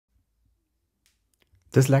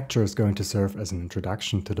This lecture is going to serve as an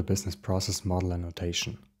introduction to the business process model and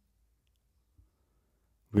notation.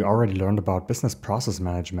 We already learned about business process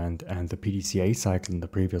management and the PDCA cycle in the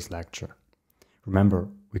previous lecture. Remember,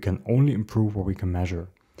 we can only improve what we can measure,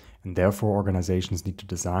 and therefore organizations need to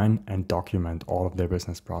design and document all of their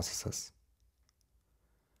business processes.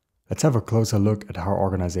 Let's have a closer look at how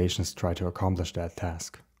organizations try to accomplish that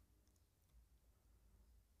task.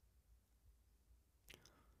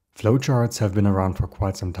 Flowcharts have been around for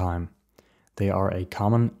quite some time. They are a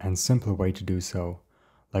common and simple way to do so.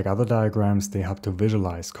 Like other diagrams, they help to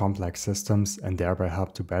visualize complex systems and thereby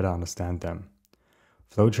help to better understand them.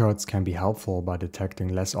 Flowcharts can be helpful by detecting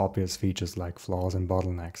less obvious features like flaws and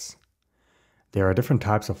bottlenecks. There are different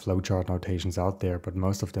types of flowchart notations out there, but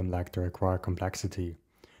most of them lack the required complexity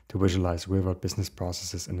to visualize real-world business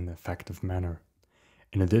processes in an effective manner.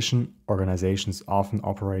 In addition, organizations often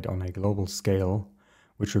operate on a global scale,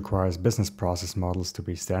 which requires business process models to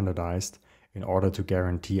be standardized in order to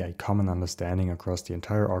guarantee a common understanding across the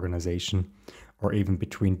entire organization or even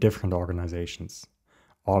between different organizations.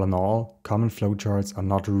 All in all, common flowcharts are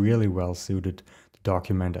not really well suited to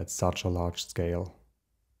document at such a large scale.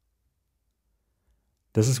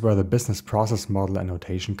 This is where the business process model and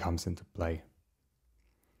notation comes into play.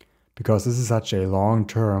 Because this is such a long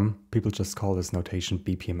term, people just call this notation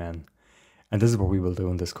BPMN, and this is what we will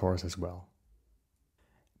do in this course as well.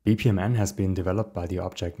 BPMN has been developed by the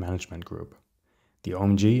Object Management Group. The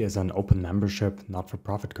OMG is an open membership,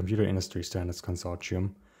 not-for-profit computer industry standards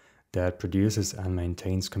consortium that produces and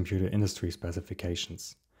maintains computer industry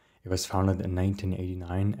specifications. It was founded in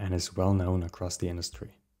 1989 and is well known across the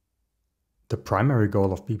industry. The primary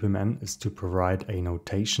goal of BPMN is to provide a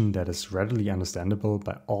notation that is readily understandable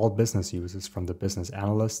by all business users, from the business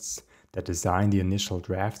analysts that design the initial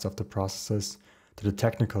drafts of the processes to the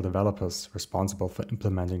technical developers responsible for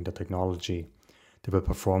implementing the technology that will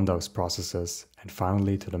perform those processes, and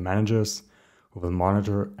finally to the managers who will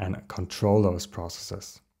monitor and control those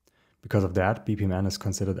processes. Because of that, BPMN is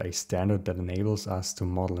considered a standard that enables us to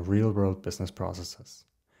model real-world business processes.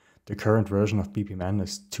 The current version of BPMN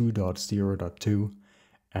is 2.0.2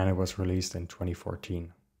 and it was released in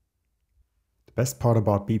 2014. The best part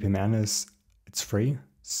about BPMN is it's free,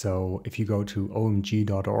 so if you go to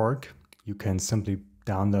omg.org, you can simply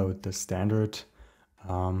download the standard.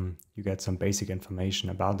 You get some basic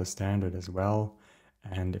information about the standard as well.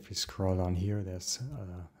 And if you scroll down here, there's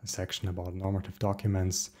a section about normative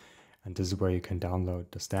documents. And this is where you can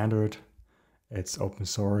download the standard. It's open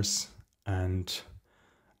source and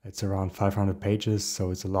it's around 500 pages,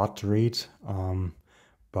 so it's a lot to read.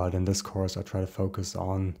 But in this course, I try to focus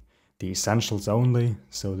on the essentials only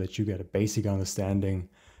so that you get a basic understanding.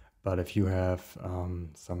 But if you have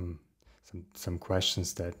some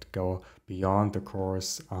questions that go beyond the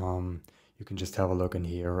course, you can just have a look in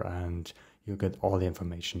here and you'll get all the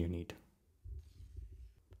information you need.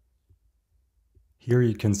 Here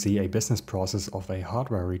you can see a business process of a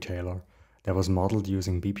hardware retailer that was modeled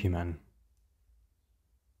using BPMN.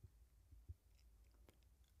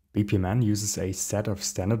 BPMN uses a set of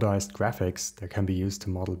standardized graphics that can be used to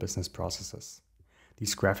model business processes.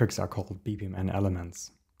 These graphics are called BPMN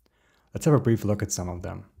Elements. Let's have a brief look at some of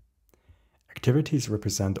them. Activities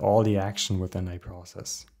represent all the action within a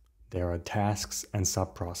process. There are tasks and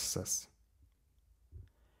sub-processes.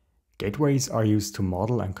 Gateways are used to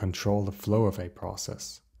model and control the flow of a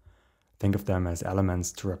process. Think of them as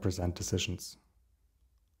elements to represent decisions.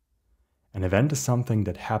 An event is something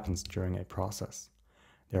that happens during a process.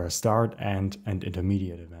 There are start, end, and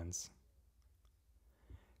intermediate events.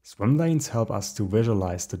 Swim lanes help us to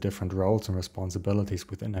visualize the different roles and responsibilities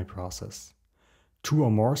within a process. 2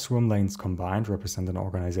 or more swim lanes combined represent an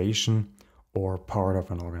organization or part of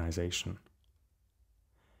an organization.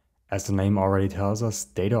 As the name already tells us,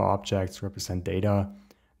 data objects represent data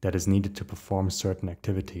that is needed to perform certain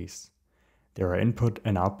activities. There are input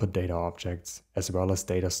and output data objects, as well as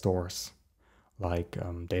data stores, like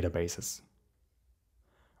databases.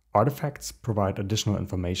 Artifacts provide additional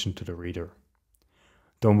information to the reader.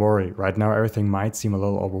 Don't worry, right now everything might seem a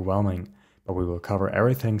little overwhelming, but we will cover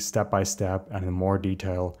everything step by step and in more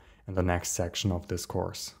detail in the next section of this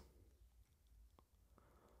course.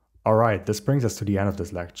 Alright, this brings us to the end of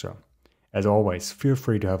this lecture. As always, feel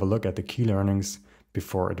free to have a look at the key learnings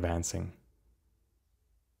before advancing.